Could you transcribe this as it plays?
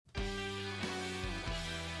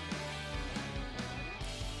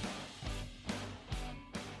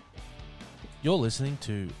You're listening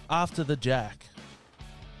to After the Jack,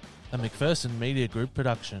 a McPherson Media Group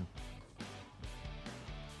production.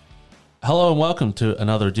 Hello and welcome to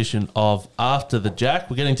another edition of After the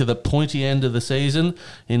Jack. We're getting to the pointy end of the season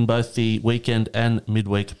in both the weekend and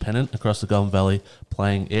midweek pennant across the Golden Valley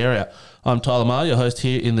playing area. I'm Tyler Marr, your host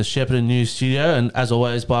here in the Shepparton News studio, and as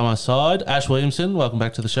always by my side, Ash Williamson. Welcome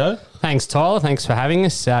back to the show. Thanks, Tyler. Thanks for having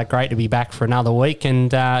us. Great to be back for another week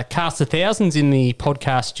and cast of thousands in the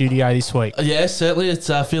podcast studio this week. Yes, certainly.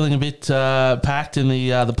 It's feeling a bit packed in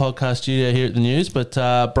the podcast studio here at the News, but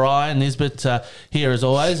Brian Nisbet here as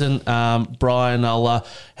always. And Brian, I'll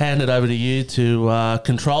hand it over to you to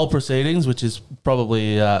control proceedings, which is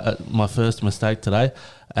probably my first mistake today,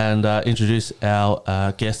 and introduce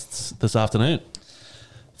our guests this afternoon.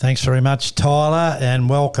 Thanks very much, Tyler, and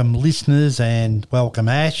welcome listeners and welcome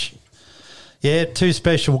Ash. Yeah, two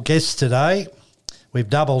special guests today. We've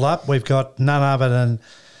doubled up. We've got none other than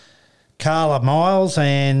Carla Miles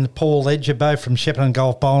and Paul Ledger, both from Shepparton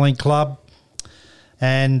Golf Bowling Club.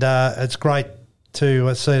 And it's great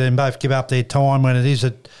to see them both give up their time when it is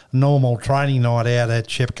a normal training night out at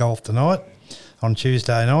Shep Golf tonight on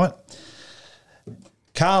Tuesday night.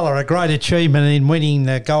 Carla, a great achievement in winning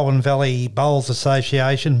the Golden Valley Bowls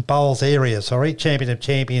Area, Champion of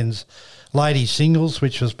Champions Ladies Singles,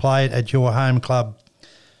 which was played at your home club,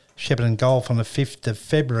 Shepparton Golf, on the 5th of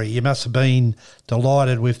February. You must have been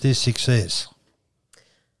delighted with this success.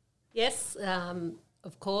 Yes,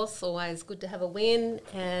 of course, always good to have a win.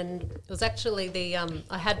 And it was actually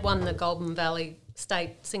I had won the Golden Valley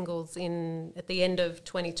State Singles at the end of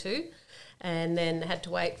 22, and then had to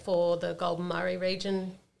wait for the Golden Murray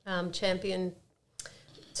Region champion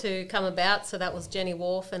to come about. So that was Jenny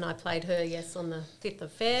Wharf, and I played her, on the 5th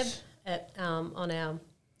of Feb at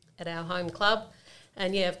our home club.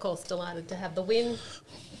 And, of course, delighted to have the win.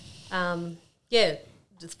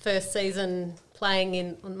 Just first season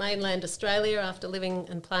playing on mainland Australia after living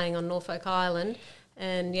and playing on Norfolk Island.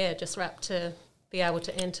 And, just wrapped to be able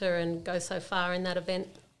to enter and go so far in that event.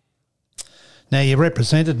 Now, you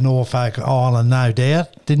represented Norfolk Island, no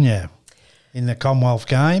doubt, didn't you, in the Commonwealth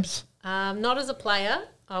Games? Not as a player.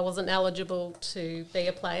 I wasn't eligible to be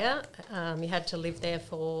a player. You had to live there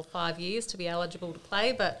for 5 years to be eligible to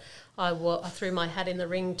play, but I threw my hat in the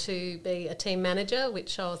ring to be a team manager,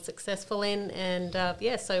 which I was successful in. And,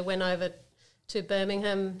 so went over to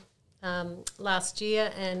Birmingham last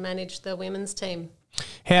year and managed the women's team.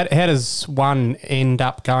 How does one end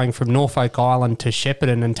up going from Norfolk Island to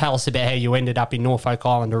Shepparton? And tell us about how you ended up in Norfolk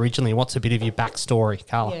Island originally. What's a bit of your backstory,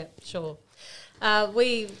 Carla? Yeah, sure. I've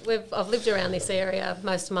lived around this area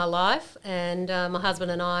most of my life, and my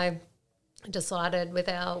husband and I decided with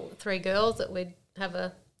our 3 girls that we'd have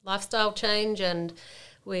a lifestyle change, and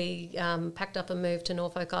we packed up and moved to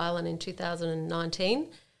Norfolk Island in 2019.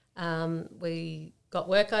 We got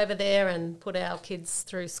work over there and put our kids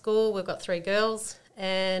through school. We've got 3 girls,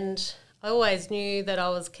 and I always knew that I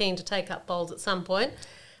was keen to take up bowls at some point.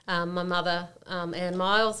 My mother, Anne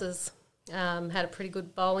Miles, has had a pretty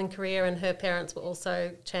good bowling career, and her parents were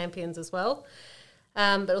also champions as well.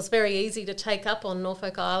 But it was very easy to take up on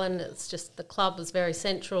Norfolk Island. It's just the club is very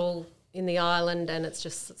central in the island, and it's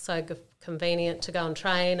just so convenient to go and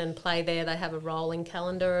train and play there. They have a rolling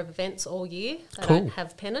calendar of events all year. They don't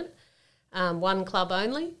have pennant, one club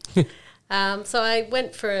only. So I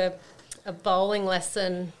went for a bowling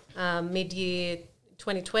lesson mid-year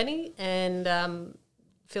 2020, and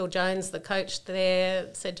Phil Jones, the coach there,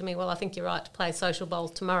 said to me, well, I think you're right to play social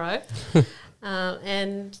bowls tomorrow. So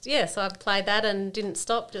I played that and didn't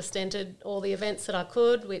stop, just entered all the events that I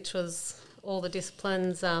could, which was all the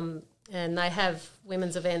disciplines. And they have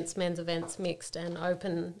women's events, men's events, mixed and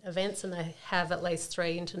open events, and they have at least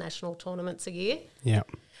 3 international tournaments a year. Yeah.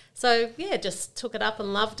 So, just took it up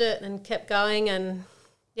and loved it and kept going, and,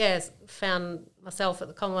 found myself at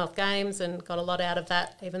the Commonwealth Games and got a lot out of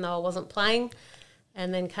that, even though I wasn't playing.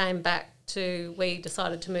 And then we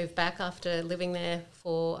decided to move back after living there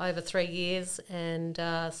for over 3 years, and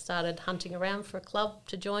started hunting around for a club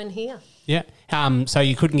to join here. Yeah. So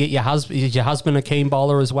you couldn't get your husband? Is your husband a keen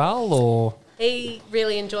bowler as well, or? He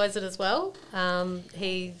really enjoys it as well.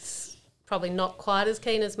 He's probably not quite as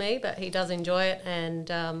keen as me, but he does enjoy it. And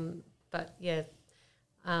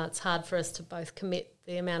it's hard for us to both commit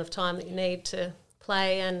the amount of time that you need to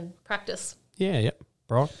play and practice. Yeah. Yep.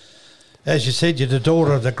 Right. As you said, you're the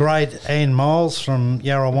daughter of the great Anne Miles from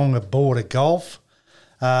Yarrawonga Border Golf,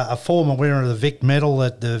 a former winner of the Vic Medal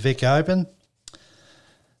at the Vic Open.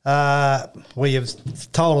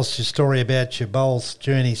 You've told us your story about your bowls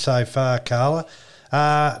journey so far, Carla.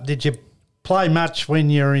 Did you play much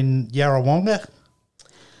when you're in Yarrawonga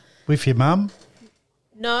with your mum?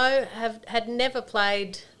 No, had never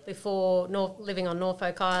played before living on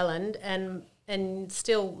Norfolk Island, and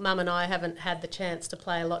still Mum and I haven't had the chance to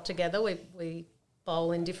play a lot together. We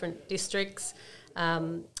bowl in different districts.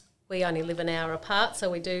 We only live an hour apart,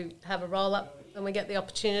 so we do have a roll-up and we get the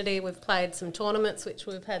opportunity. We've played some tournaments which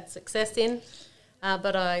we've had success in,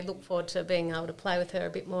 but I look forward to being able to play with her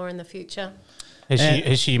a bit more in the future.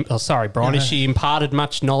 Has she Brian, has she imparted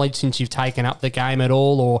much knowledge since you've taken up the game at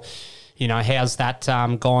all, or, you know, how's that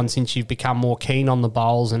gone since you've become more keen on the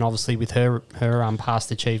bowls and obviously with her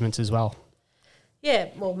past achievements as well? Yeah,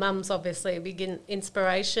 well, Mum's obviously a big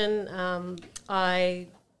inspiration.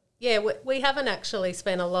 We haven't actually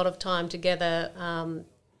spent a lot of time together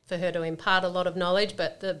for her to impart a lot of knowledge,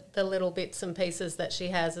 but the little bits and pieces that she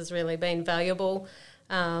has really been valuable.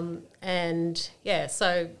 I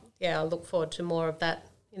look forward to more of that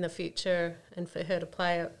in the future and for her to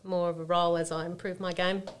play more of a role as I improve my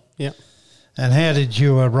game. Yeah. And how did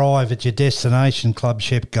you arrive at your destination club,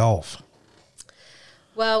 Shep Golf?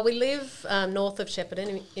 Well, we live north of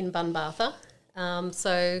Shepparton in Bunbartha,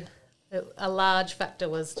 so a large factor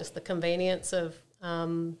was just the convenience of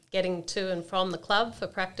getting to and from the club for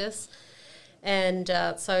practice. And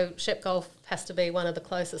so Shep Golf has to be one of the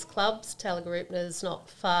closest clubs. Talgaroopna's not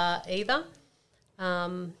far either.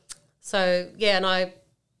 And I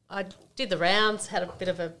did the rounds, had a bit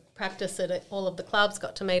of a practice at all of the clubs,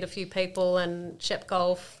 got to meet a few people, and Shep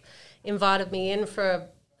Golf invited me in for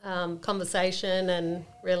a conversation and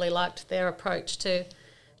really liked their approach to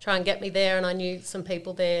try and get me there. And I knew some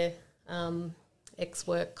people there,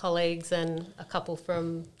 ex-work colleagues and a couple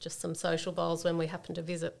from just some social bowls when we happened to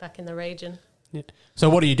visit back in the region. Yeah. So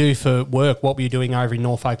what do you do for work? What were you doing over in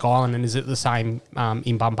Norfolk Island, and is it the same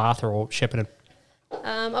in Bunbartha or Shepparton?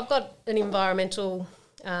 I've got an environmental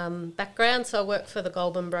background, so I work for the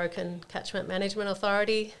Goulburn Broken Catchment Management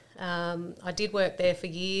Authority. I did work there for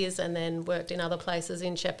years and then worked in other places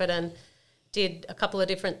in Shepparton, did a couple of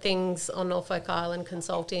different things on Norfolk Island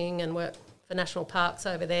consulting and worked for national parks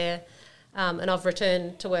over there. And I've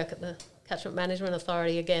returned to work at the Catchment Management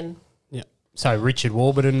Authority again. Yeah. So Richard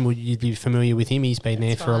Warburton, would you be familiar with him? He's been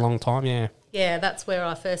there for a long time, yeah. Yeah, that's where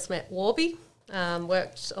I first met Warby.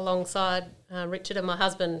 Worked alongside Richard, and my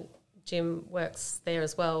husband Jim works there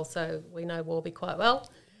as well, so we know Warby quite well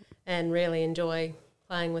and really enjoy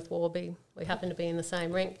playing with Warby. We happen to be in the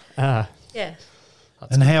same rink. Yeah.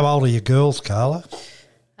 And how old are your girls, Carla?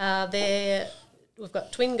 We've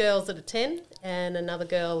got twin girls that are 10 and another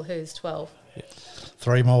girl who's 12.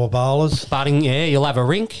 3 more bowlers. Budding, yeah, you'll have a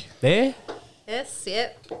rink there. Yes, yeah.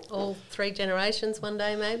 All 3 generations one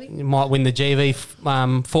day maybe. You might win the GV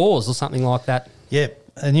fours or something like that. Yep.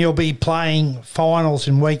 And you'll be playing finals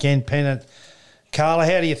in weekend pennant. Carla,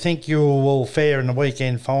 how do you think you will fare in the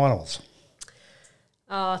weekend finals?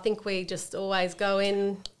 I think we just always go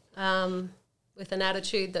in with an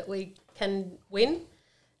attitude that we can win.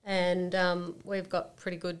 And we've got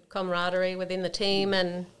pretty good camaraderie within the team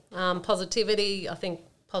and positivity. I think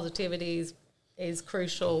positivity is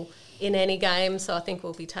crucial in any game, so I think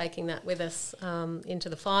we'll be taking that with us into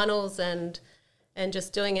the finals and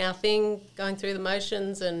just doing our thing, going through the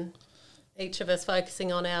motions, and each of us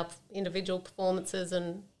focusing on our individual performances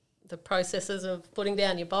and the processes of putting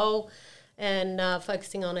down your bowl and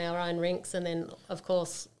focusing on our own rinks, and then, of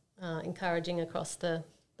course, encouraging across the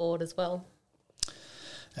board as well.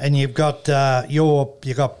 And you've got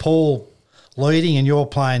you've got Paul leading, and you're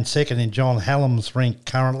playing second in John Hallam's rink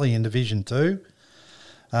currently in Division 2.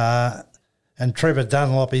 And Trevor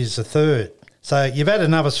Dunlop is the third. So you've had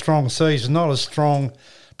another strong season, not as strong,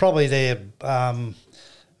 probably their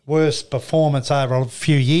worst performance over a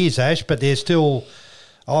few years, Ash, but they're still,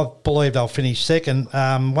 I believe they'll finish second.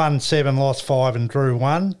 Won 7, lost 5 and drew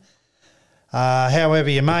 1. However,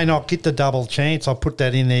 you may not get the double chance. I'll put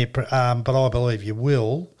that in there, but I believe you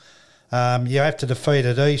will. You have to defeat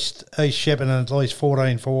at East Shepparton at least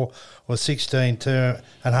 14-4 or 16-2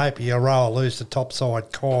 and hope you row or lose the top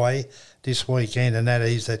side Kai this weekend, and that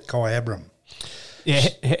is at Kai Abram. Yeah,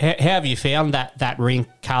 how have you found that rink,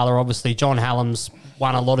 Carla? Obviously, John Hallam's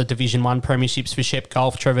won a lot of Division 1 premierships for Shep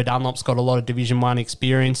Golf. Trevor Dunlop's got a lot of Division 1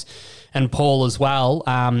 experience, and Paul as well.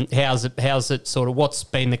 How's it sort of, what's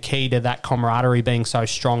been the key to that camaraderie being so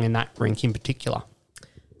strong in that rink in particular?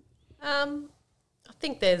 I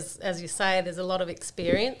think there's, as you say, there's a lot of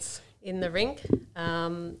experience in the rink.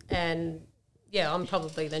 And, yeah, I'm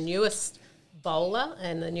probably the newest bowler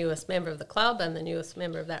and the newest member of the club and the newest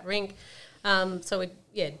member of that rink. So,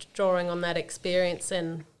 drawing on that experience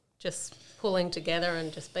and just pulling together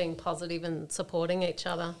and just being positive and supporting each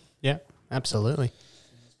other. Yeah, absolutely.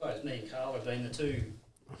 I suppose me and Carl have been the two,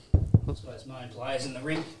 main players in the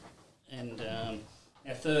rink, and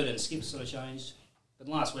our third and skip sort of changed. But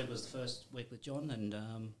last week was the first week with John,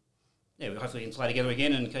 and we hopefully can play together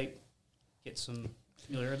again and get some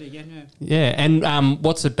familiarity again. Yeah, and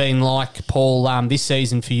what's it been like, Paul, this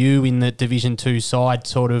season for you in the Division 2 side?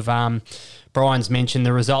 Sort of, Brian's mentioned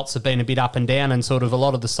the results have been a bit up and down, and sort of a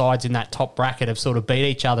lot of the sides in that top bracket have sort of beat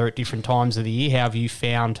each other at different times of the year. How have you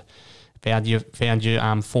found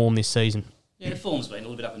your form this season? Yeah, the form's been a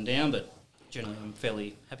little bit up and down, but generally I'm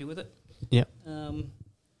fairly happy with it. Yeah.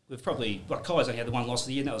 We've probably, Kai's only had the one loss of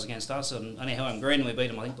the year, and that was against us, and only home green, we beat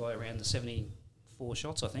them, I think, by around the 74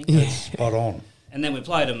 shots, I think. Yeah. Spot on. And then we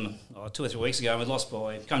played them 2 or 3 weeks ago,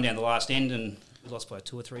 and come down the last end, and we lost by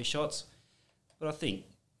 2 or 3 shots. But I think,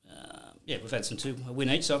 we've had a win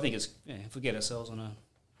each, so I think it's, forget ourselves on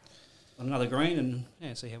another green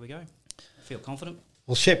and see how we go. I feel confident.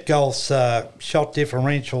 Well, Shep Golf's shot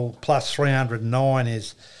differential plus 309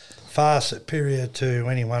 is far superior to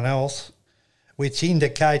anyone else, which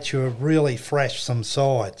indicates you have really thrashed some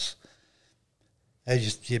sides.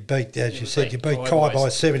 As you beat Kai by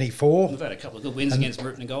 74. We've had a couple of good wins against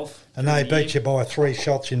Mooroopna Golf. And they beat you by 3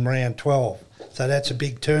 shots in round 12. So that's a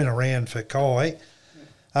big turnaround for Kai.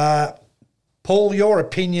 Paul, your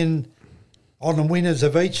opinion on the winners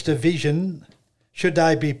of each division, should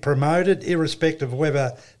they be promoted, irrespective of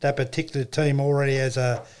whether that particular team already has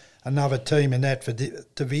another team in that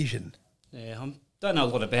division? Yeah, I don't know a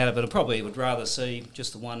lot about it, but I probably would rather see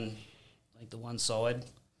just the one side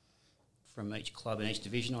from each club in each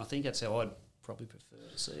division. I think that's how I'd probably prefer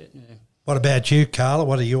to see it. Yeah. What about you, Carla?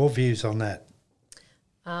 What are your views on that?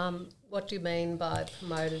 What do you mean by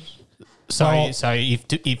promoted? So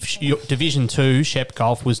if your Division 2 Shep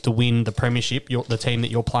Golf was to win the premiership, the team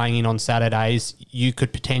that you're playing in on Saturdays, you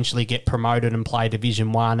could potentially get promoted and play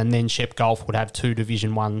Division 1, and then Shep Golf would have 2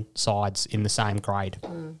 Division 1 sides in the same grade.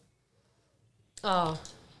 Oh,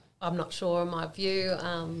 I'm not sure. In my view,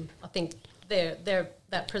 I think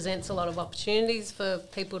that presents a lot of opportunities for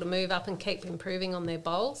people to move up and keep improving on their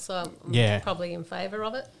bowl. So I'm probably in favour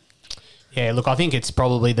of it. Yeah, look, I think it's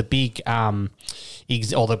probably the big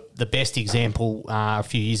the best example a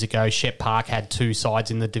few years ago. Shep Park had 2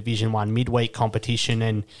 sides in the Division 1 midweek competition,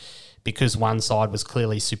 and because one side was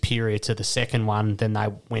clearly superior to the second one, then they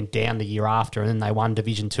went down the year after, and then they won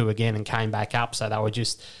Division 2 again and came back up. So they were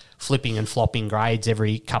just flipping and flopping grades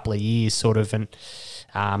every couple of years, sort of, and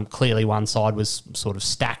clearly one side was sort of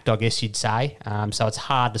stacked, I guess you'd say. So it's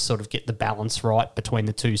hard to sort of get the balance right between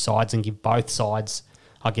the 2 sides and give both sides,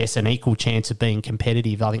 I guess, an equal chance of being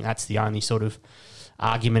competitive. I think that's the only sort of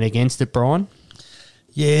argument against it, Brian.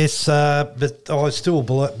 Yes, but I still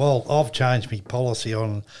believe, I've changed my policy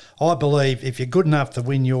on, I believe if you're good enough to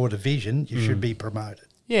win your division, you should be promoted.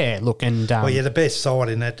 Yeah, look, and... you're the best side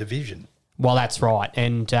in that division. Well, that's right.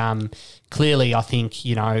 And clearly, I think,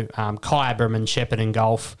 Kyabram and Shepparton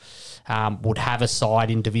Golf would have a side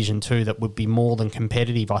in Division 2 that would be more than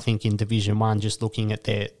competitive, I think, in Division 1, just looking at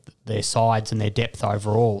their sides and their depth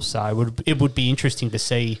overall. So it would be interesting to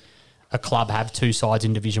see a club have 2 sides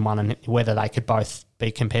in Division 1 and whether they could both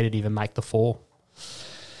be competitive and make the 4.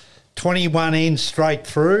 21 ends straight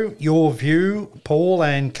through. Your view, Paul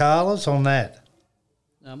and Carla's, on that?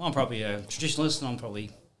 I'm probably a traditionalist, and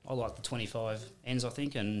I like the 25 ends, I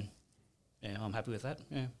think, and I'm happy with that.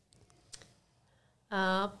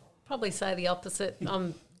 Yeah. Probably say the opposite.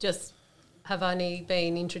 I'm just have only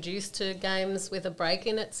been introduced to games with a break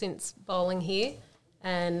in it since bowling here,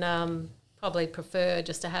 and probably prefer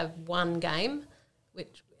just to have one game,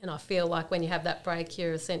 and I feel like when you have that break,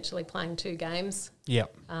 you're essentially playing 2 games. Yeah.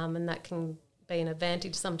 And that can be an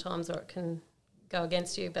advantage sometimes, or it can go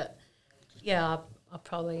against you. But yeah, I'm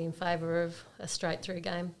probably in favour of a straight through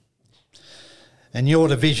game. And your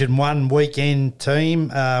Division 1 weekend team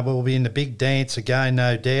will be in the big dance again,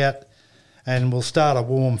 no doubt, and we'll start a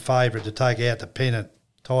warm favourite to take out the pennant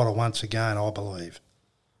title once again, I believe.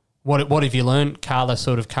 What have you learned, Carla,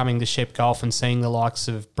 sort of coming to Shep Golf and seeing the likes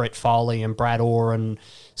of Brett Foley and Brad Orr and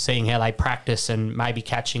seeing how they practice and maybe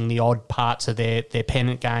catching the odd parts of their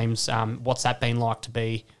pennant games? What's that been like to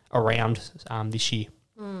be around this year?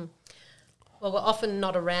 Well, we're often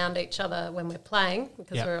not around each other when we're playing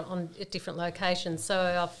because we're at different locations. So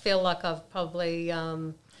I feel like I've probably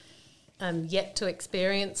yet to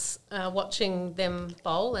experience watching them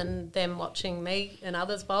bowl and them watching me and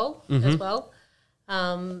others bowl as well.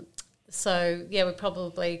 So, we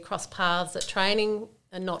probably cross paths at training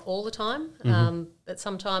and not all the time, but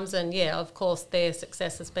sometimes. And, of course, their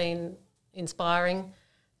success has been inspiring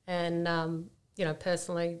and,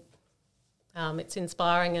 personally it's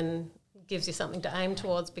inspiring and gives you something to aim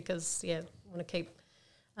towards because, I want to keep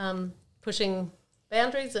pushing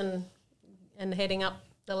boundaries and heading up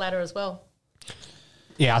the ladder as well.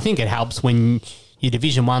 Yeah, I think it helps when your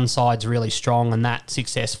Division 1 side's really strong and that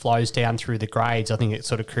success flows down through the grades. I think it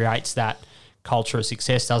sort of creates that culture of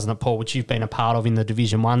success, doesn't it, Paul, which you've been a part of in the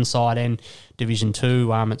Division 1 side and Division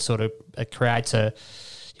 2. It creates the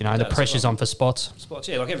pressure's on for spots. Spots,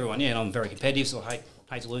 yeah, like everyone, yeah, and I'm very competitive, so I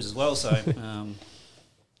hate to lose as well, so...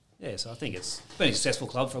 so I think it's been a successful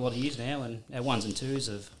club for a lot of years now, and our 1s and 2s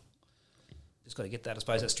have just got to get that, I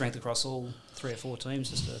suppose, that strength across all 3 or 4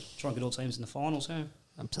 teams, just to try and get all teams in the finals. Yeah.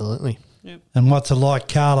 Absolutely. Yeah. And what's it like,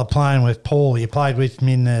 Carla, playing with Paul? You played with him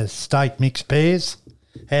in the state mixed pairs.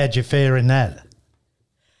 How'd you fare in that?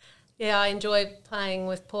 Yeah, I enjoy playing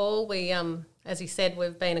with Paul. We, as he said,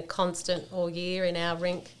 we've been a constant all year in our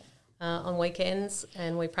rink on weekends,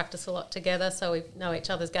 and we practice a lot together, so we know each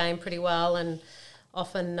other's game pretty well. And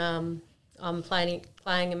often I'm playing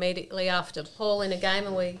immediately after Paul in a game,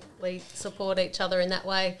 and we support each other in that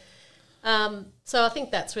way. So I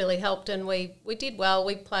think that's really helped, and we did well.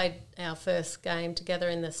 We played our first game together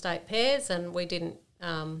in the state pairs, and we didn't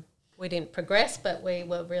progress, but we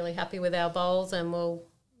were really happy with our bowls, and we'll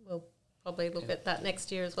probably look at that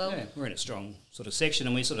next year as well. Yeah, we're in a strong sort of section,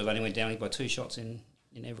 and we sort of only went down by 2 shots in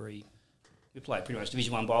every. We played pretty much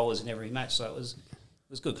Division 1 bowlers in every match, so it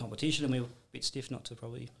was good competition, and we were a bit stiff not to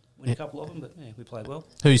probably win a couple of them, but yeah, we played well.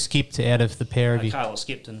 Who skipped out of the pair of you? Carla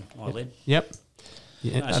skipped and I led. Yep.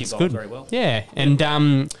 Yeah, No, she that's bowled good. very well. Yeah, and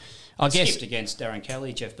I guess Skipped against Darren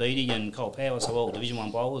Kelly, Jeff Beattie and Cole Power, so all Division 1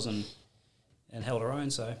 bowlers, and held her own,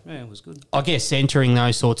 so yeah, it was good. I guess entering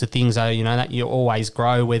those sorts of things, though, that you always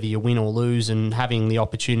grow whether you win or lose, and having the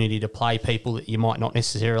opportunity to play people that you might not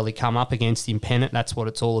necessarily come up against in pennant, that's what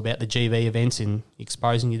it's all about, the GV events and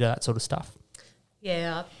exposing you to that sort of stuff.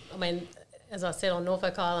 Yeah, I mean, as I said, on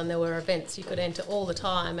Norfolk Island there were events you could enter all the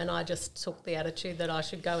time, and I just took the attitude that I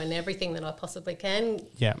should go in everything that I possibly can,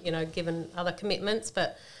 given other commitments.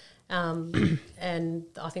 But and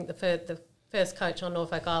I think the first coach on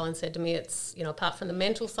Norfolk Island said to me, it's, apart from the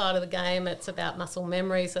mental side of the game, it's about muscle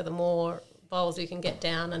memory, so the more bowls you can get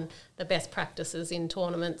down and the best practices in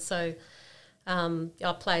tournaments. So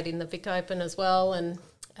I played in the Vic Open as well, and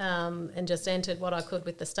just entered what I could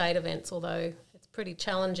with the state events, although it's pretty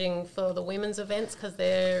challenging for the women's events because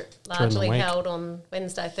they're largely held on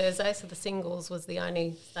Wednesday, Thursday, so the singles was the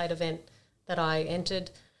only state event that I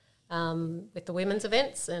entered with the women's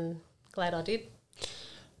events, and glad I did.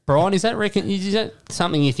 Brian, is that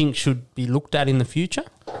something you think should be looked at in the future?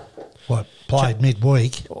 What, played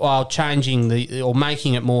midweek? Well, changing or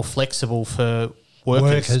making it more flexible for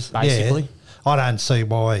workers basically. Yeah. I don't see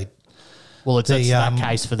why. Well, it's that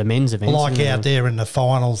case for the men's events. Like out there in the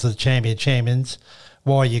finals of the Champions,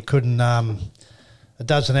 why you couldn't, it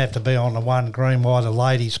doesn't have to be on the one green, why the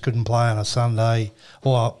ladies couldn't play on a Sunday,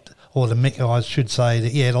 or I should say,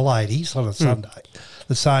 the ladies on a Sunday,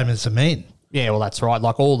 the same as the men. Yeah, well, that's right.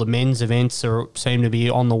 Like all the men's events seem to be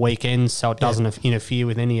on the weekends, so it doesn't interfere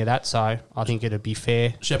with any of that. So I think it'd be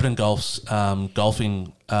fair. Shepparton Golf's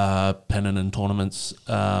golfing pennant and tournaments,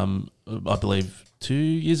 I believe 2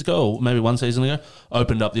 years ago, or maybe one season ago,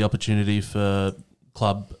 opened up the opportunity for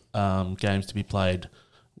club games to be played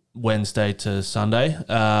Wednesday to Sunday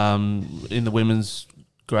in the women's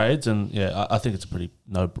grades, and yeah, I think it's a pretty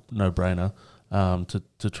no brainer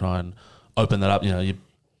to try and open that up.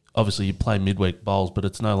 Obviously, you play midweek bowls, but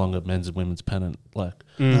it's no longer men's and women's pennant.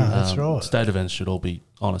 That's right. State events should all be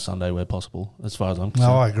on a Sunday where possible, as far as I'm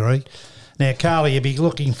concerned. No, I agree. Now, Carla, you'll be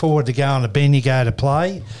looking forward to going to Bendigo to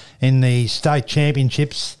play in the state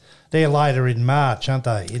championships. They're later in March, aren't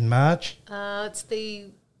they? In March? It's the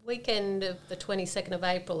weekend of the 22nd of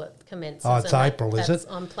April it commences. Oh, it's April, is it?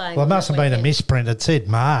 I'm playing. Well, it must have been a misprint. It said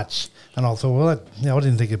March, and I thought, I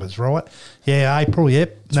didn't think it was right. Yeah, April,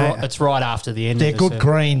 yep. It's right after the end. They're good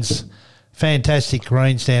greens, fantastic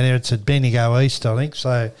greens down there. It's at Bendigo East, I think.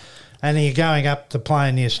 So, and are you going up to play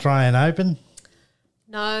in the Australian Open?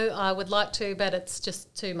 No, I would like to, but it's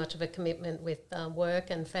just too much of a commitment with work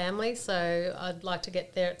and family. So I'd like to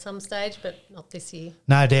get there at some stage, but not this year.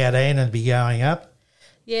 No doubt Anne'd be going up.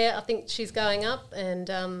 Yeah, I think she's going up,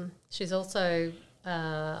 and she's also,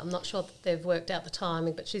 I'm not sure that they've worked out the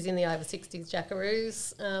timing, but she's in the over 60s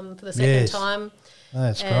Jackaroos for the second time.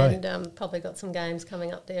 That's great. And probably got some games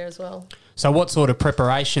coming up there as well. So what sort of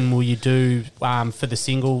preparation will you do for the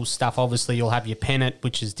singles stuff? Obviously, you'll have your pennant,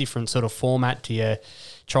 which is different sort of format. Do you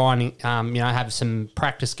try and, have some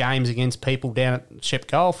practice games against people down at Shep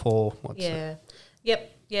Golf, or what's it?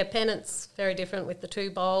 Yep. Yeah, pennant's very different with the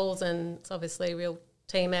 2 bowls, and it's obviously a real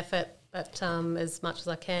team effort, but as much as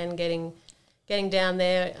I can, getting down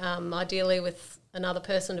there, ideally with another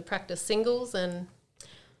person to practice singles, and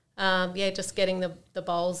just getting the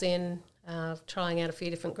bowls in trying out a few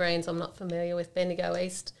different greens. I'm not familiar with Bendigo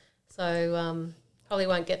East, so probably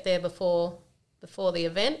won't get there before the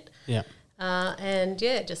event. Yeah. And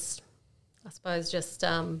yeah, just I suppose just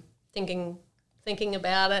thinking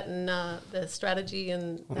about it and the strategy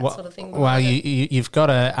and that sort of thing. Well, you've got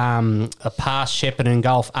a past Shepparton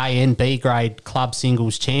Golf A and B grade club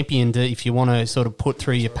singles champion if you want to sort of put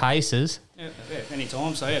through your paces. Yeah, any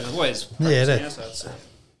time. So, there's always Yeah, now, so it's,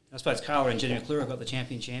 I suppose Carla and Jenny McClure have got the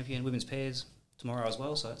champion women's pairs tomorrow as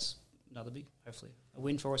well, so it's another big, hopefully, a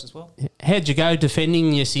win for us as well. How'd you go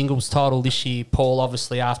defending your singles title this year, Paul?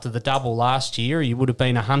 Obviously, after the double last year, you would have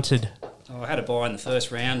been a hunted. I had a bye in the first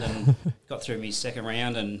round and got through my second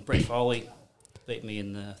round, and Brett Foley beat me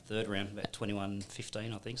in the third round, about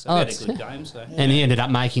 21-15, I think. So we had a good game. So. And he ended up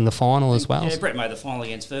making the final as well. Yeah, Brett made the final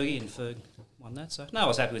against Fergie, and Ferg won that. So, no, I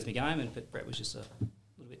was happy with my game, but Brett was just a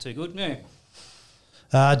little bit too good.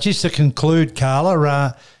 Yeah. Just to conclude,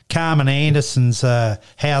 Carla, Carmen Anderson's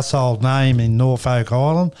household name in Norfolk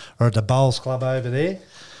Island or at the Bowls Club over there.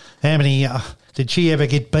 How many did she ever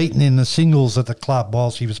get beaten in the singles at the club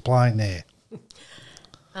while she was playing there?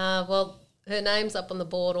 Well, her name's up on the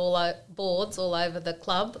boards all over the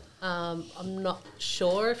club. I'm not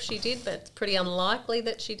sure if she did, but it's pretty unlikely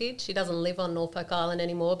that she did. She doesn't live on Norfolk Island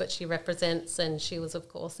anymore, but she represents, and she was, of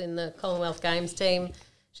course, in the Commonwealth Games team.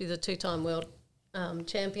 She's a 2-time world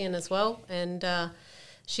champion as well, and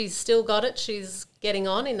she's still got it. She's getting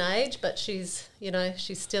on in age, but she's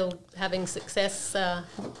still having success. I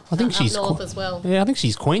think she's up north as well. Yeah, I think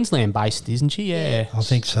she's Queensland based, isn't she? Yeah. I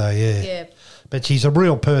think so. Yeah. Yeah. But she's a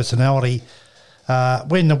real personality.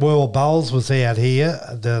 When the World Bowls was out here,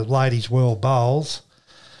 the Ladies World Bowls,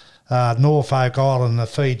 Norfolk Island, the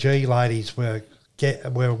Fiji ladies were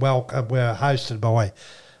hosted by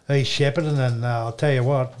East Shepparton, and I'll tell you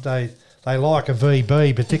what, they like a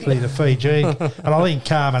VB, particularly the Fiji, and I think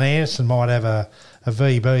Carmen Anderson might have a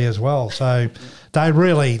VB as well. So they've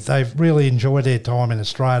really enjoyed their time in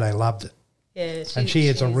Australia. They loved it. Yeah, she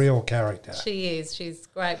is a real character. She is. She's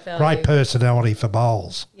great value. Great personality for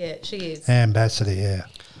bowls. Yeah, she is. Ambassador, yeah.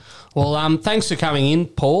 Well, thanks for coming in,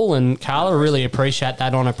 Paul and Carla. Really appreciate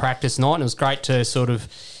that on a practice night. And it was great to sort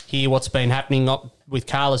of hear what's been happening with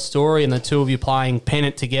Carla's story and the two of you playing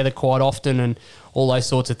pennant together quite often and all those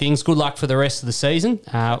sorts of things. Good luck for the rest of the season.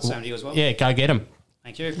 Same to you as well. Yeah, go get them.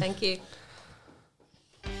 Thank you. Thank you.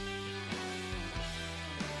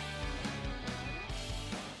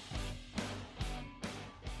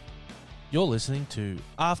 You're listening to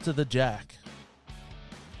After the Jack,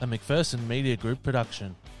 a McPherson Media Group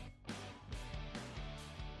production.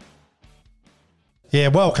 Yeah,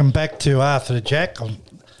 welcome back to After the Jack.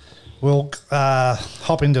 We'll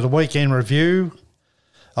hop into the weekend review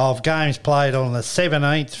of games played on the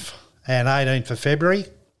 17th and 18th of February.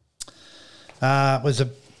 It was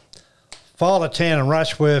Violet Town and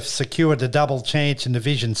Rushworth secured the double chance in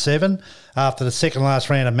Division 7 after the second last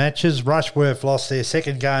round of matches. Rushworth lost their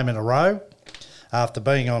second game in a row after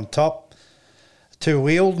being on top to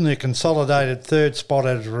Eildon, who consolidated third spot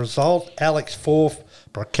as a result. Alex fourth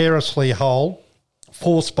precariously hold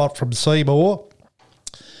fourth spot from Seymour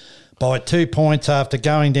by 2 points after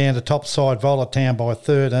going down to top side Violet Town by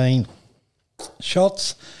 13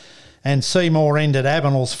 shots. And Seymour ended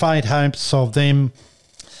Avenel's faint hopes of them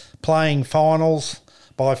playing finals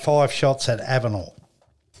by 5 shots at Avenel.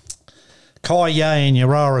 Kai Yeh and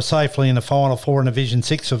Euroa are safely in the final four in Division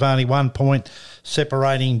 6 with only 1 point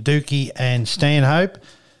separating Dookie and Stanhope,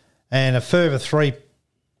 and a further 3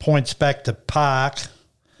 points back to Park.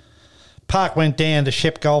 Park went down to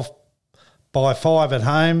Shep Golf by 5 at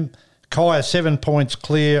home. Kai are 7 points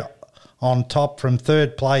clear on top from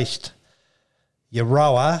third placed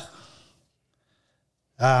Euroa.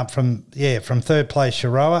 From third place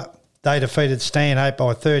Euroa. They defeated Stanhope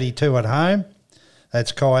by 32 at home.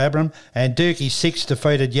 That's Kai Abram. And Dookie 6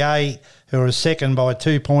 defeated Yeh, who was second by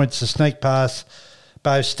 2 points to sneak past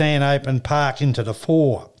both Stanhope and Park into the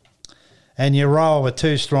 4. And Euroa were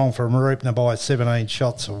too strong for Marupna by 17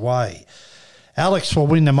 shots away. Alex will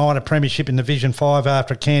win the minor premiership in Division 5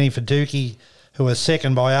 after accounting for Dookie, who was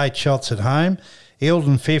second by 8 shots at home.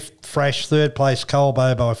 Eildon fifth, Fresh third place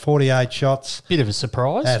Colbo by 48 shots. Bit of a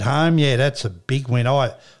surprise. At home, yeah, that's a big win.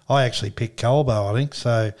 I actually picked Colbo, I think.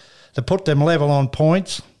 So to put them level on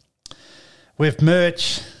points, with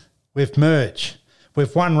Merch, with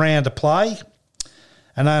 1 round to play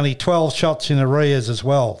and only 12 shots in arrears as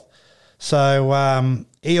well. So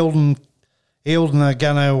Eildon are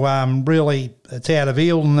going to really, it's out of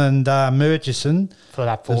Eildon and Murchison. For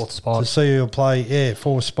that fourth spot. To see who'll play,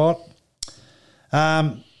 fourth spot.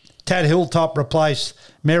 Tad Hilltop replaced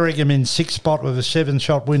Merrigham in 6th spot with a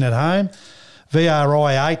 7-shot win at home.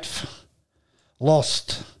 VRI 8th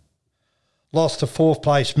lost to fourth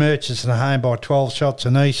place Merchants at home by 12 shots,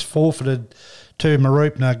 and East forfeited to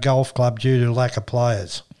Mooroopna Golf Club due to lack of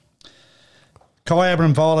players.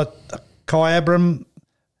 Kyabram, VRI,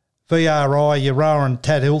 Euroa and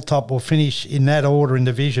Tad Hilltop will finish in that order in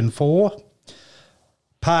Division 4.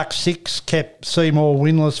 Park 6 kept Seymour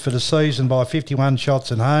winless for the season by 51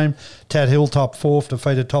 shots at home. Tad Hilltop 4th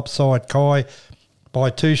defeated top side Kai by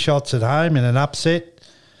 2 shots at home in an upset,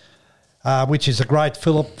 which is a great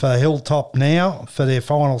fillip for Hilltop now for their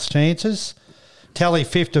finals chances. Tally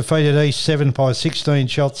 5th defeated East 7 by 16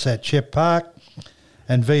 shots at Shep Park,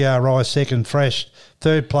 and VRI 2nd thrashed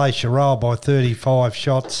 3rd place Euroa by 35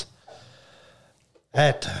 shots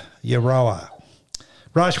at Euroa.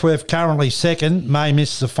 Rushworth currently 2nd, may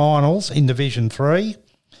miss the finals in Division 3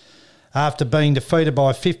 after being defeated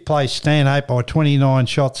by 5th place Stanhope by 29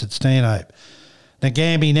 shots at Stanhope.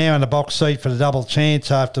 Nagambie now in the box seat for the double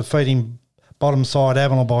chance after defeating bottom side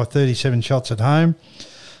Avenel by 37 shots at home.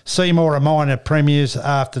 Seymour are minor premiers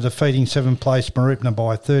after defeating 7th place Mooroopna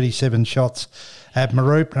by 37 shots at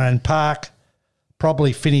Mooroopna, and Park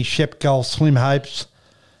probably finished Shep Golf slim hopes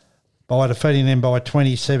by defeating them by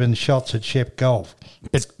 27 shots at Shep Golf.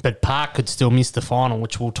 But Park could still miss the final,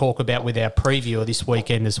 which we'll talk about with our preview of this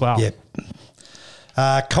weekend as well. Yep.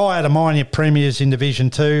 Kai are minor premiers in Division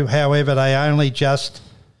 2. However, they only just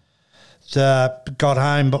got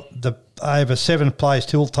home over 7th place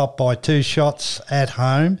Hilltop by 2 shots at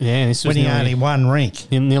home. Yeah, this was winning only one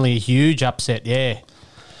rink. Nearly a huge upset, yeah.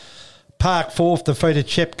 Park 4th defeated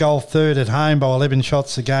Shep Golf 3rd at home by 11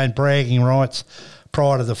 shots to gain bragging rights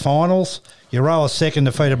prior to the finals. Euroa 2nd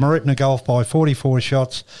defeated Mooroopna Golf by 44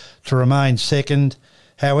 shots to remain 2nd.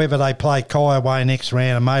 However, they play Kai away next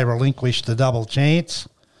round and may relinquish the double chance.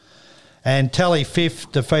 And Tally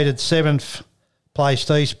 5th defeated 7th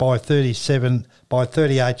placed East by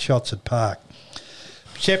 38 shots at Park.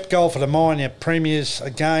 Shep Golf are the minor premiers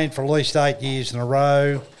again for at least 8 years in a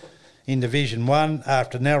row in Division 1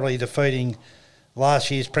 after narrowly defeating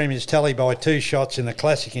last year's premiers Tally by 2 shots in the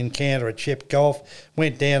classic encounter at Shep Golf.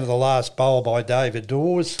 Went down to the last bowl by David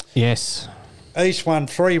Dawes. Yes. East won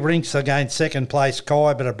 3 rinks against 2nd place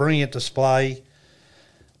Kai, but a brilliant display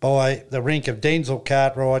by the rink of Denzel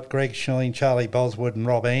Cartwright, Greg Schilling, Charlie Boswood and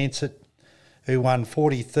Rob Ansett, who won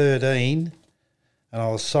 40-13. And I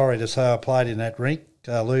was sorry to say I played in that rink,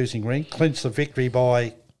 losing rink. Clinched the victory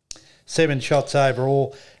by 7 shots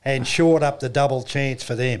overall and shored up the double chance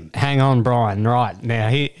for them. Hang on, Brian. Right.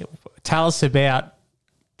 Now, tell us about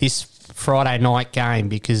this Friday night game,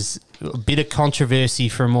 because a bit of controversy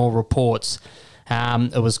from all reports.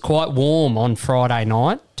 It was quite warm on Friday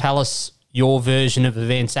night. Tell us your version of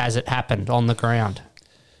events as it happened on the ground.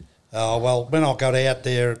 Well, when I got out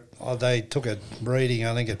there, they took a reading,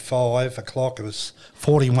 I think, at 5 o'clock. It was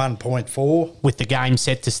 41.4. With the game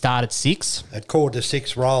set to start at 6? At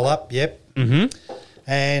 4-6 roll-up, yep. Mm-hmm.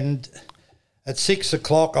 And at 6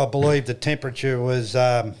 o'clock, I believe the temperature was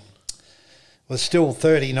still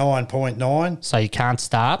 39.9. So you can't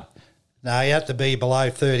start? No, you have to be below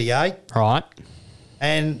 38. Right.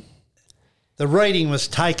 And the reading was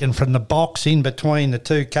taken from the box in between the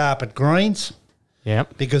 2 carpet greens.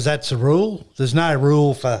 Yep. Because that's the rule. There's no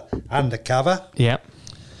rule for undercover. Yep.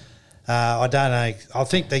 I don't know. I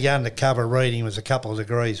think the undercover reading was a couple of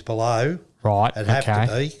degrees below. Right. It'd have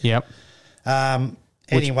to be. Yep.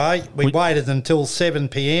 Anyway, we waited until 7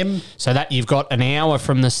 p.m. So that you've got an hour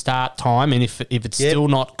from the start time, and if it's still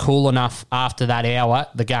not cool enough after that hour,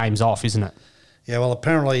 the game's off, isn't it? Yeah, well,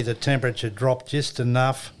 apparently the temperature dropped just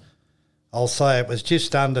enough. I'll say it was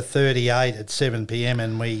just under 38 at 7 p.m.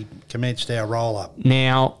 and we commenced our roll-up.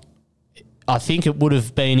 Now, I think it would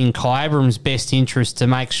have been in Kyabram's best interest to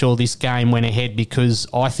make sure this game went ahead, because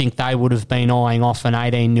I think they would have been eyeing off an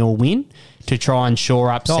 18-0 win to try and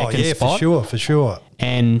shore up second spot. For sure.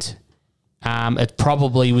 And it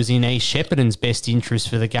probably was in East Shepparton's best interest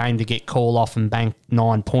for the game to get called off and bank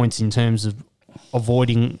 9 points in terms of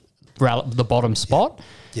avoiding the bottom spot.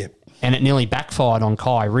 Yep. And it nearly backfired on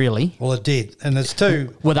Kai, really. Well, it did. And there's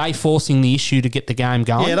 2. Were they forcing the issue to get the game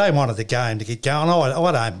going? Yeah, they wanted the game to get going.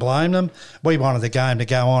 I don't blame them. We wanted the game to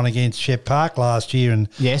go on against Shep Park last year in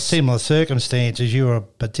similar circumstances. You were a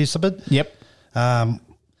participant. Yep.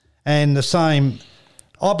 And the same,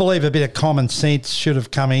 I believe a bit of common sense should have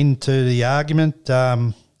come into the argument.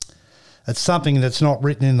 It's something that's not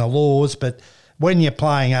written in the laws, but when you're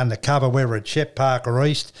playing undercover, whether it's Shep Park or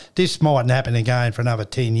East, this mightn't happen again for another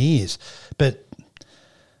 10 years. But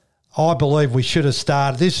I believe we should have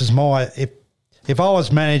started. This is if I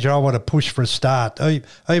was manager, I would have pushed for a start,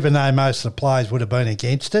 even though most of the players would have been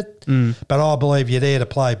against it. But I believe you're there to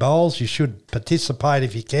play bowls. You should participate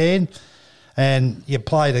if you can. and you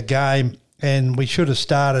play the game, and we should have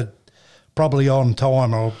started probably on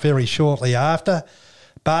time or very shortly after.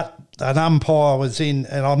 But an umpire was in,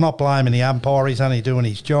 and I'm not blaming the umpire, he's only doing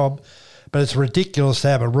his job, but it's ridiculous to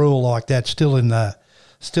have a rule like that still in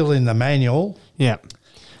the manual. Yeah.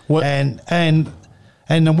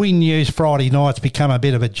 And the win news Friday night's become a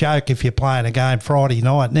bit of a joke if you're playing a game Friday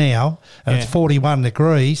night now, and it's 41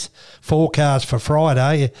 degrees, forecast for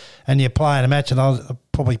Friday, and you're playing a match, and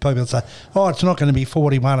probably people say, oh, it's not going to be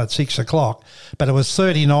 41 at 6 o'clock, but it was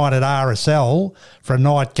 39 at RSL for a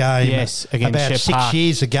night game against about Shep 6 Park.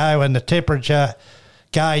 years ago, and the temperature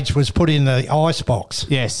gauge was put in the ice box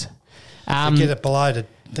Yes. to get it below the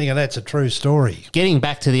thinking that's a true story. Getting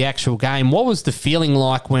back to the actual game, what was the feeling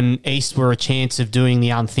like when East were a chance of doing the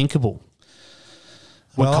unthinkable?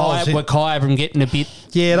 Were Kai Abram getting a bit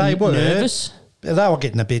they were nervous? They were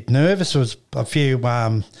getting a bit nervous. There was a few.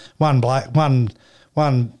 One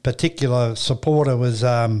particular supporter was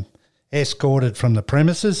escorted from the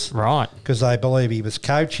premises, Right. because they believe he was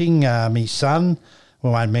coaching his son. We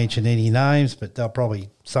won't mention any names, but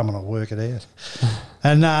someone will work it out.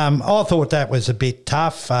 And I thought that was a bit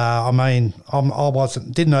tough. I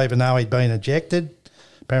didn't even know he'd been ejected.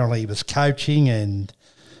 Apparently he was coaching, and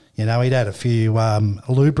he'd had a few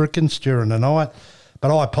lubricants during the night.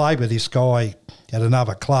 But I played with this guy at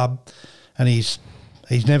another club, and he's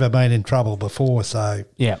never been in trouble before. So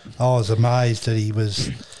Yeah. I was amazed that he was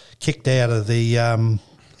kicked out of the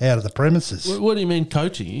premises. What do you mean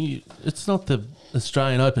coaching? It's not the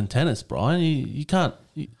Australian Open tennis, Brian. You can't.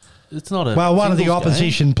 It's not a. Well, one of the singles game.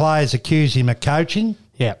 opposition players accused him of coaching.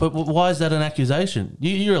 Yeah. But why is that an accusation?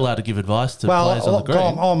 You're allowed to give advice to players on the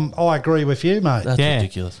green. I agree with you, mate. That's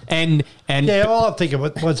ridiculous. And Yeah, well, I think it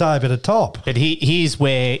was over the top. But here's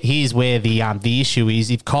where the issue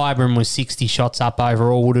is. If Kyburn was 60 shots up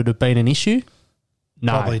overall, would it have been an issue?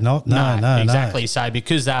 No. Probably not. No. Exactly. So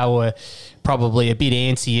because they were probably a bit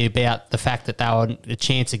antsy about the fact that they were a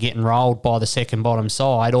chance of getting rolled by the second bottom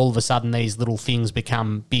side, all of a sudden these little things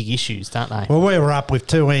become big issues, don't they? Well, we were up with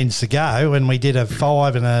 2 ends to go, and we did a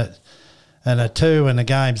 5 and a 2, and the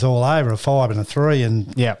game's all over, a 5 and a 3,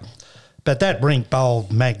 and Yeah. but that rink bowled,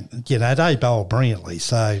 they bowled brilliantly.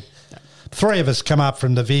 So 3 of us come up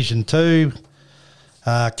from Division 2.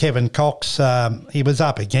 Kevin Cox, he was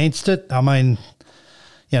up against it. I mean,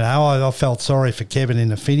 I felt sorry for Kevin in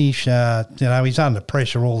the finish. He's under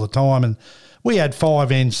pressure all the time, and we had 5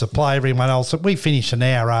 ends to play. Everyone else, we finished an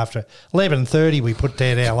hour after 11:30. We put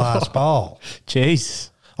down our last bowl.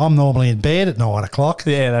 Jeez. I'm normally in bed at 9 o'clock.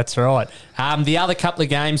 Yeah, that's right. The other couple of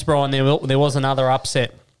games, Brian, there was another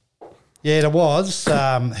upset. Yeah, there was.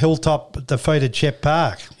 Hilltop defeated Shep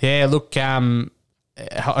Park. Yeah, look,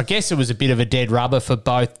 I guess it was a bit of a dead rubber for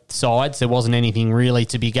both sides. There wasn't anything really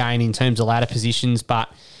to be gained in terms of ladder positions, but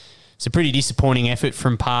it's a pretty disappointing effort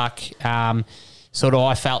from Park. I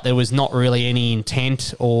felt there was not really any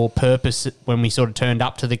intent or purpose when we sort of turned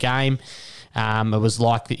up to the game. It was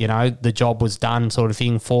like, the job was done sort of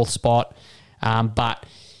thing, 4th spot. But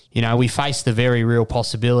we faced the very real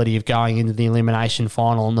possibility of going into the elimination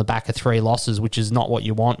final on the back of 3 losses, which is not what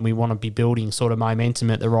you want. We want to be building sort of momentum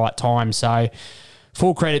at the right time. So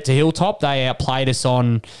full credit to Hilltop. They outplayed us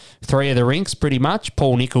on 3 of the rinks pretty much.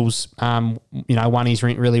 Paul Nichols, won his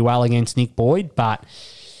rink really well against Nick Boyd, but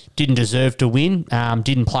didn't deserve to win.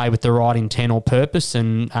 Didn't play with the right intent or purpose,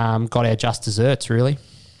 and got our just desserts, really.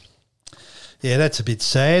 Yeah, that's a bit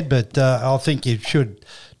sad, but I think you should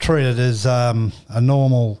treat it as a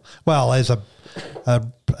normal,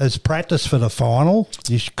 as practice for the final.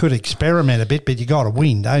 You could experiment a bit, but you got to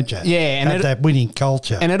win, don't you? Yeah, and have that winning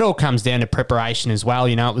culture. And it all comes down to preparation as well.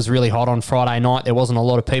 It was really hot on Friday night. There wasn't a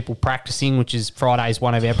lot of people practicing, which is Friday's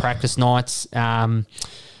one of our practice nights. So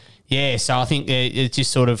I think it's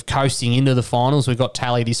just sort of coasting into the finals. We've got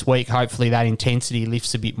Tally this week. Hopefully that intensity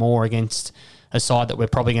lifts a bit more against a side that we're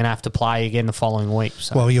probably going to have to play again the following week.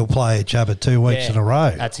 So. Well, you'll play each other 2 weeks in a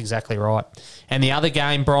row. That's exactly right. And the other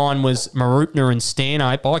game, Brian, was Mooroopna and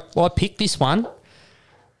Stanhope. I picked this one.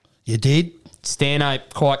 You did?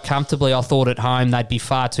 Stanhope quite comfortably. I thought at home they'd be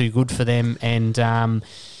far too good for them. And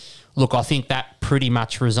look, I think that pretty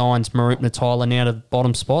much resigns Mooroopna Tyler now to the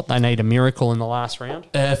bottom spot. They need a miracle in the last round.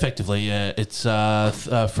 Effectively, yeah. It's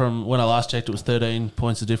from when I last checked, it was 13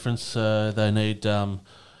 points of difference. They need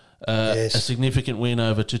a significant win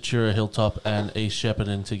over Tatura, Hilltop and East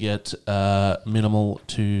Shepparton to get minimal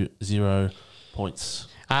to 0 points.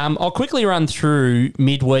 I'll quickly run through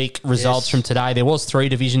midweek results from today. There was 3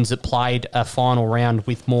 divisions that played a final round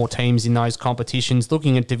with more teams in those competitions.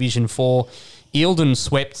 Looking at Division 4, Eildon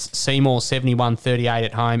swept Seymour 71-38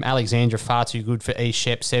 at home. Alexandra far too good for East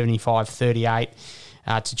Shep 75-38.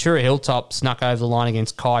 Tatura Hilltop snuck over the line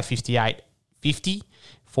against Kai 58-50,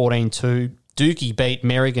 14-2. Dookie beat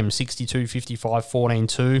Merrigham 62-55,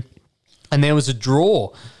 14-2. And there was a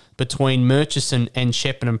draw between Murchison and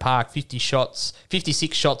Shepparton Park,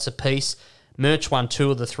 56 shots apiece. Murch won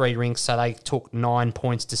 2 of the 3 rinks, so they took 9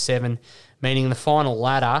 points to 7, meaning the final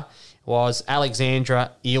ladder was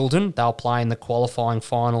Alexandra Eildon. They'll play in the qualifying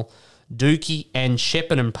final. Dookie and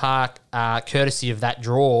Shepparton Park, courtesy of that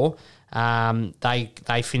draw,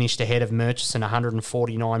 they finished ahead of Murchison,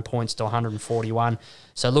 149 points to 141.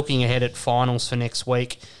 So looking ahead at finals for next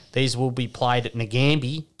week, these will be played at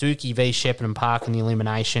Nagambie, Dookie v Shepparton Park in the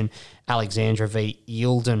elimination, Alexandra v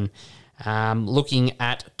Eildon. Looking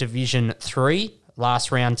at Division 3,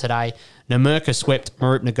 last round today, Namurka swept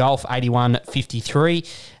Mooroopna Golf 81-53.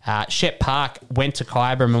 Shep Park went to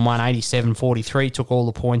Kyabram and won 87-43, took all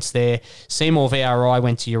the points there. Seymour VRI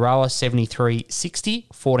went to Euroa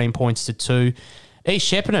 73-60, 14 points to 2.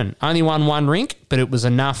 East Shepparton only won 1 rink, but it was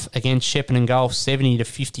enough against Shepparton Golf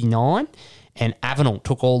 70-59. And Avenel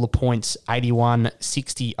took all the points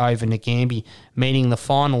 81-60 over Nagambie, meaning the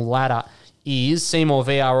final ladder is Seymour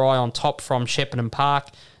VRI on top from Shepparton Park,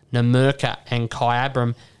 Namurka and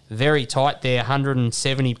Kyabram. Very tight there,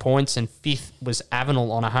 170 points, and 5th was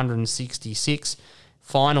Avenel on 166.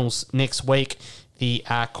 Finals next week. The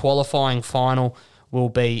qualifying final will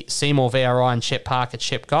be Seymour VRI and Shep Park at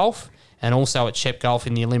Shep Golf, and also at Shep Golf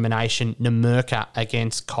in the elimination, Namurka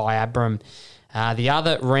against Kyabram. The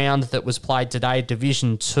other round that was played today,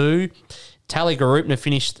 Division 2, Tallygaroopna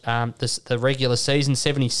finished the regular season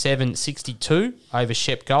 77-62 over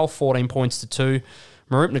Shep Golf, 14 points to 2.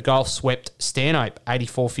 Mooroopna Golf swept Stanhope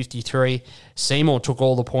 84-53. Seymour took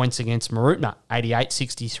all the points against Mooroopna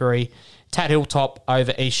 88-63. Tat Hilltop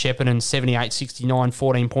over East Shepparton 78-69,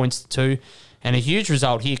 14 points to 2. And a huge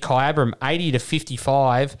result here, Kyabram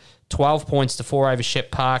 80-55, 12 points to 4 over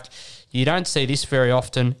Shep Park. You don't see this very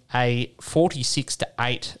often. A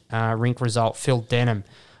 46-8 rink result. Phil Denham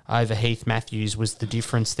over Heath Matthews was the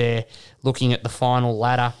difference there. Looking at the final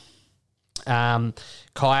ladder,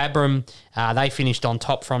 Kyabram, they finished on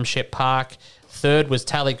top from Shep Park. 3rd was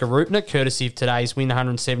Tallygaroopna, courtesy of today's win,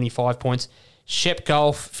 175 points. Shep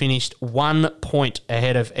Golf finished 1 point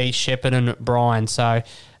ahead of East Shepparton, Brian. So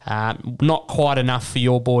not quite enough for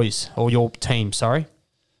your boys, or your team, sorry.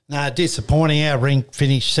 No, disappointing. Our rink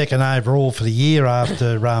finished 2nd overall for the year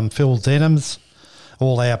after Phil Denham's.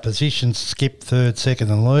 All our positions skipped 3rd,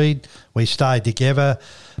 2nd and lead. We stayed together.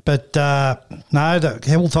 But, no, the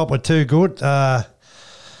Hilltop were too good.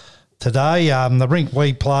 Today, the rink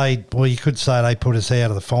we played, well, you could say they put us out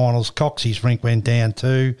of the finals. Coxey's rink went down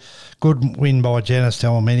too. Good win by Janice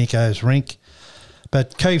Delmenico's rink.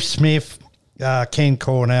 But Keith Smith, Ken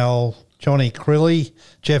Cornell, Johnny Crilly,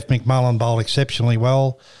 Jeff McMullen bowled exceptionally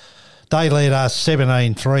well. They led us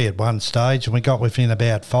 17-3 at one stage, and we got within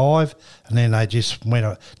about 5, and then they just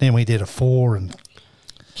went. Then we did a 4 and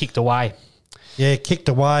kicked away. Yeah, kicked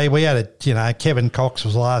away. We had Kevin Cox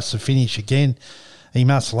was last to finish again. He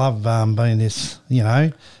must love being this.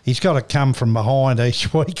 He's got to come from behind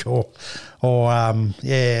each week, or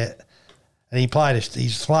yeah. And he played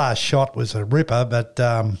his last shot was a ripper, but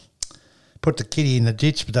put the kitty in the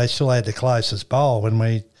ditch. But they still had the closest bowl when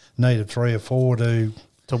we needed 3 or 4 to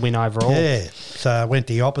win overall. Yeah, so it went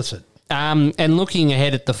the opposite. And looking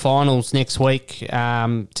ahead at the finals next week,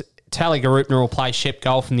 Tallygaroopna will play Shep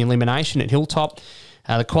Golf in the elimination at Hilltop.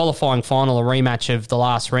 The qualifying final, a rematch of the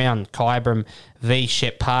last round, Kyabram v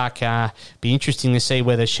Shep Park. Be interesting to see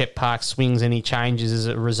whether Shep Park swings any changes as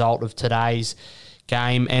a result of today's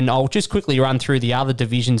game. And I'll just quickly run through the other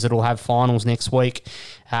divisions that will have finals next week.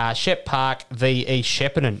 Shep Park v East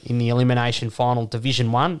Shepparton in the elimination final,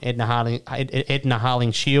 Division 1, Edna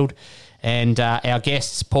Harling Shield. And our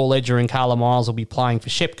guests, Paul Ledger and Carla Miles, will be playing for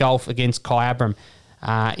Shep Golf against Kyabram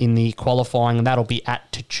in the qualifying, and that'll be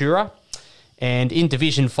at Tatura. And in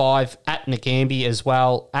Division 5, at Nagambie as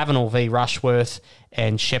well, Avenel v Rushworth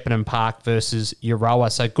and Shepparton Park versus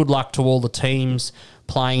Euroa. So good luck to all the teams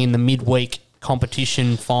playing in the midweek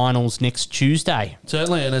competition finals next Tuesday.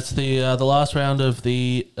 Certainly, and it's the last round of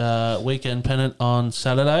the weekend pennant on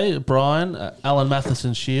Saturday. Brian, Alan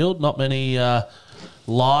Matheson Shield, not many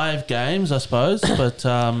live games, I suppose, but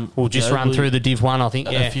we'll just run through the Div 1, I think.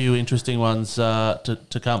 A few interesting ones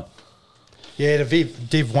to come. Yeah, the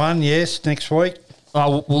Div 1, yes, next week.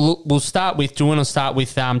 We'll start with. Do you want to start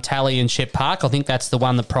with Tally and Shep Park? I think that's the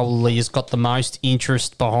one that probably has got the most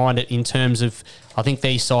interest behind it in terms of. I think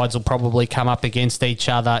these sides will probably come up against each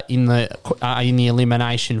other in the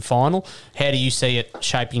elimination final. How do you see it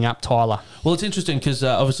shaping up, Tyler? Well, it's interesting because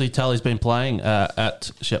obviously Tally's been playing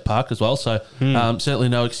at Shep Park as well, so certainly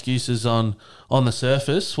no excuses on the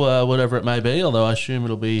surface, whatever it may be. Although I assume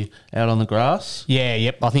it'll be out on the grass. Yeah,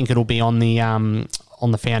 yep. I think it'll be on the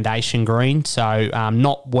foundation green, so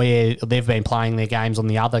not where they've been playing their games on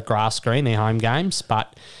the other grass green, their home games.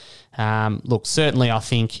 But look, certainly I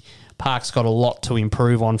think Park's got a lot to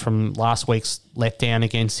improve on from last week's letdown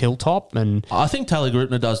against Hilltop, and I think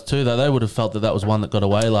Tallygarupna does too. Though they would have felt that was one that got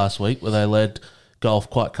away last week, where they led Golf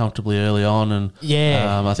quite comfortably early on, and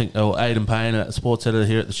I think Aidan Payne, a sports editor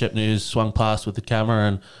here at the Shep News, swung past with the camera,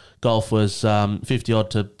 and Golf was 50 odd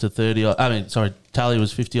to 30 odd. I mean, sorry, Tally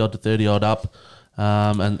was 50 odd to 30 odd up.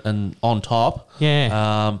 And on top.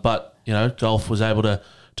 Yeah. But, Golf was able to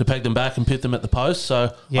peg them back and pit them at the post.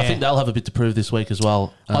 So I think they'll have a bit to prove this week as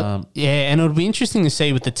well. And it'll be interesting to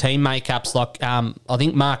see with the team makeups. Like, I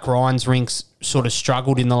think Mark Ryan's rinks sort of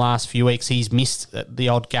struggled in the last few weeks. He's missed the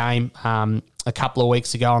odd game a couple of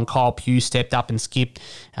weeks ago, and Kyle Pugh stepped up and skipped.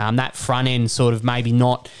 That front end sort of maybe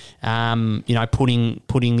not,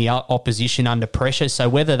 putting the opposition under pressure. So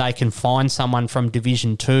whether they can find someone from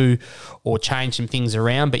Division 2 or change some things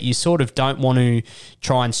around, but you sort of don't want to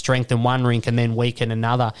try and strengthen one rink and then weaken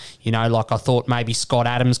another. Like I thought maybe Scott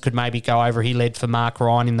Adams could maybe go over. He led for Mark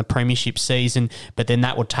Ryan in the premiership season, but then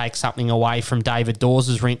that would take something away from David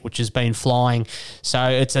Dawes' rink, which has been flying. So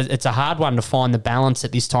it's a hard one to find the balance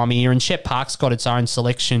at this time of year. And Shep Park's got its own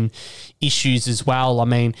selection issues as well. I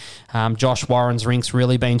mean, Josh Warren's rink's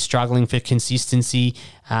really been struggling for consistency.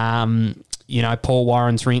 Paul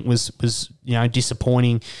Warren's rink was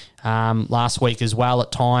disappointing last week as well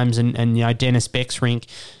at times, and Dennis Beck's rink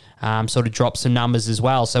sort of dropped some numbers as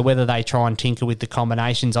well. So whether they try and tinker with the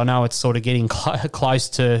combinations, I know it's sort of getting close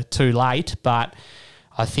to too late, but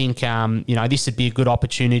I think, this would be a good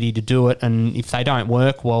opportunity to do it. And if they don't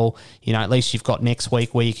work, well, at least you've got next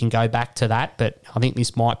week where you can go back to that. But I think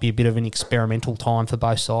this might be a bit of an experimental time for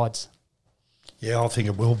both sides. Yeah, I think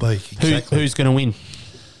it will be. Exactly. Who's going to win?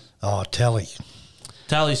 Oh, Tally.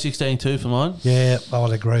 Tally 16-2 for mine. Yeah, I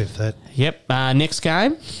would agree with that. Yep. Next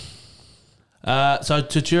game. So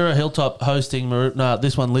Tatura Hilltop hosting Mooroopna.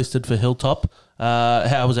 This one listed for Hilltop.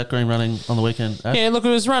 How was that green running on the weekend, Ash? Yeah, look, it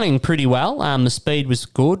was running pretty well. The speed was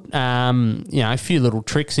good. A few little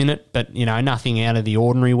tricks in it, but, nothing out of the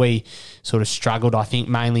ordinary. We sort of struggled, I think,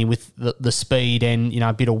 mainly with the speed and,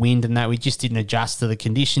 a bit of wind and that. We just didn't adjust to the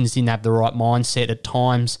conditions, didn't have the right mindset at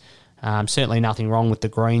times. Certainly nothing wrong with the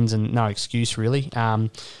greens and no excuse, really.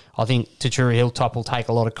 I think Tatura Hilltop will take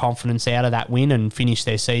a lot of confidence out of that win and finish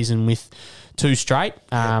their season with 2 straight.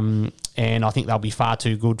 And I think they'll be far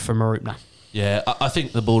too good for Mooroopna. Yeah, I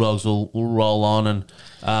think the Bulldogs will roll on, and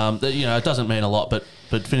it doesn't mean a lot, but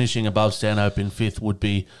finishing above Stanhope in 5th would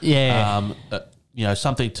be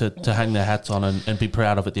something to hang their hats on and be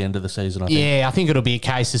proud of at the end of the season, I think. Yeah, I think it'll be a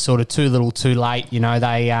case of sort of too little too late. They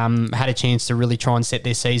had a chance to really try and set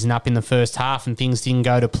their season up in the first half and things didn't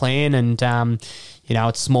go to plan, and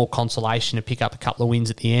it's small consolation to pick up a couple of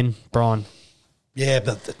wins at the end. Brian? Yeah,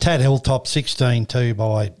 but the Tad Hilltop 16-2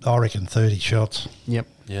 by, I reckon, 30 shots. Yep.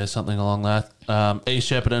 Yeah, something along that.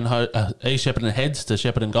 East Shepparton heads to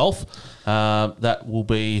Shepparton Golf. That will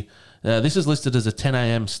be... this is listed as a 10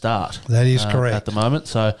 a.m. start. That is correct. At the moment.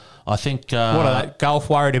 So I think... what are they? Golf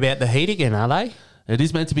worried about the heat again, are they? It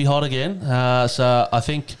is meant to be hot again. So I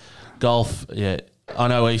think Golf... Yeah, I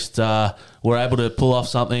know East were able to pull off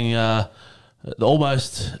something...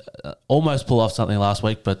 almost pull off something last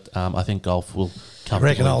week, but I think Golf will come. I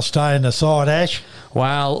reckon I'll stay in the side, Ash.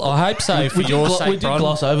 Well, I hope so for your sake, we did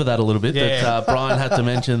gloss over that a little bit. Yeah. That Brian had to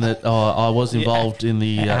mention that I was involved in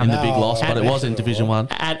the big loss, but it was in Division 1.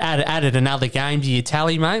 Added another game to your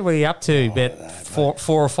tally, mate. What are you up to? About 400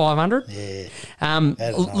 or 500? Yeah.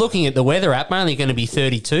 Looking at the weather app, only going to be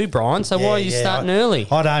 32, Brian. So why are you starting early?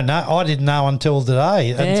 I don't know. I didn't know until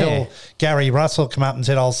today, until Gary Russell come up and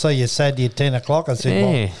said, "I'll see you Saturday at 10 o'clock." I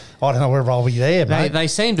said, "Well, I don't know whether I'll be there, mate." They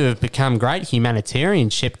seem to have become great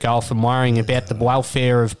humanitarians, Shep Golf, and worrying about the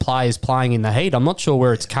welfare of players playing in the heat. I'm not sure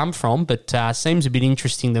where it's come from, but seems a bit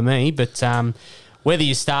interesting to me. But whether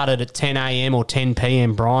you started at 10 a.m. or 10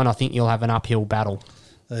 p.m., Brian, I think you'll have an uphill battle.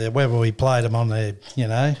 Whether we played them on the,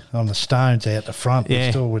 on the stones out the front,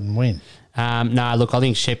 we still wouldn't win. No, look, I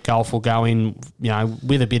think Shep Golf will go in,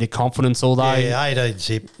 with a bit of confidence, although... Yeah, 18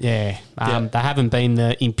 zip. Yeah, they haven't been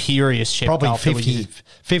the imperious Shep Golf. Probably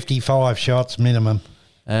 55 shots minimum.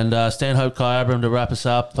 And Stanhope Kyabram to wrap us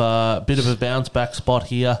up. A bit of a bounce back spot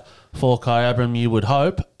here for Kyabram, you would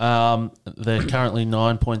hope. They're currently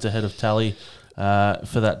 9 points ahead of Tally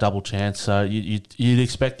for that double chance. So you'd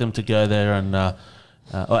expect them to go there and...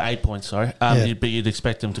 or 8 points, sorry. But you'd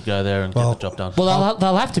expect them to go there and get the job done. Well,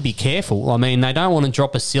 they'll have to be careful. I mean, they don't want to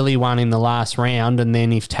drop a silly one in the last round, and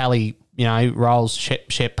then if Tally, rolls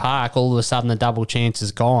Shep Park, all of a sudden the double chance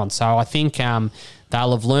is gone. So I think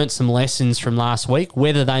they'll have learnt some lessons from last week.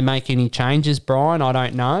 Whether they make any changes, Brian, I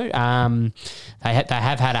don't know. They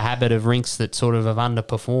have had a habit of rinks that sort of have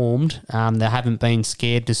underperformed. They haven't been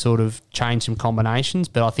scared to sort of change some combinations,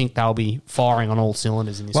 but I think they'll be firing on all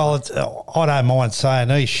cylinders in this one. Well, I don't mind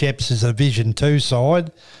saying East Sheps is a Division 2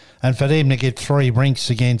 side, and for them to get 3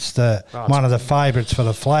 rinks against one of the favourites for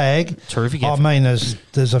the flag, terrific I effort. mean,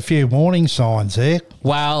 there's a few warning signs there.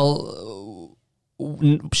 Well,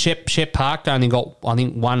 Shep Park only got, I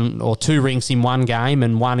think, 1 or 2 rinks in one game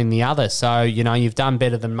and 1 in the other. So, you've done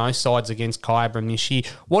better than most sides against Kyabram this year.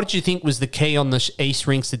 What did you think was the key on the East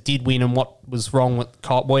rinks that did win, and what was wrong with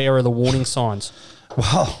where are the warning signs?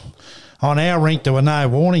 Well, on our rink, there were no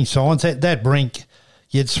warning signs. That rink,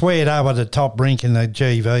 you'd swear it over the top rink in the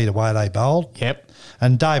GV the way they bowled. Yep.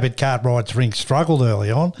 And David Cartwright's rink struggled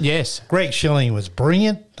early on. Yes. Greg Schilling was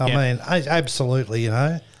brilliant. I mean, absolutely,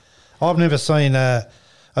 I've never seen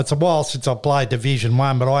it's a while since I played Division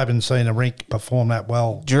 1, but I haven't seen a rink perform that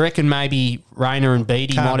well. Do you reckon maybe Rayner and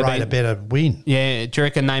Beattie might have been a better win? Yeah. Do you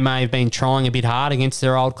reckon they may have been trying a bit hard against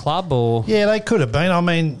their old club, or? Yeah, they could have been. I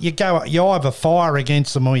mean, you either fire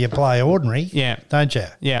against them or you play ordinary. Yeah. Don't you?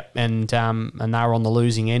 Yeah, and they were on the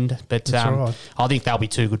losing end, but That's right. I think they'll be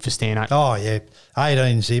too good for Stanhope. Oh yeah,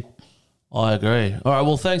 18 zip. I agree. All right,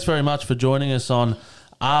 well, thanks very much for joining us on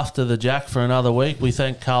After the Jack for another week. We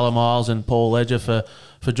thank Carla Miles and Paul Ledger for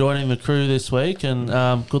joining the crew this week, and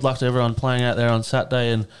good luck to everyone playing out there on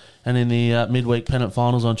Saturday and in the midweek pennant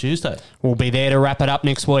finals on Tuesday. We'll be there to wrap it up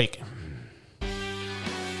next week.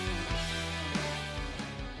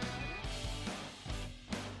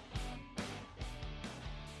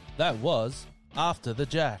 That was After the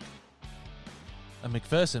Jack, a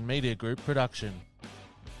McPherson Media Group production.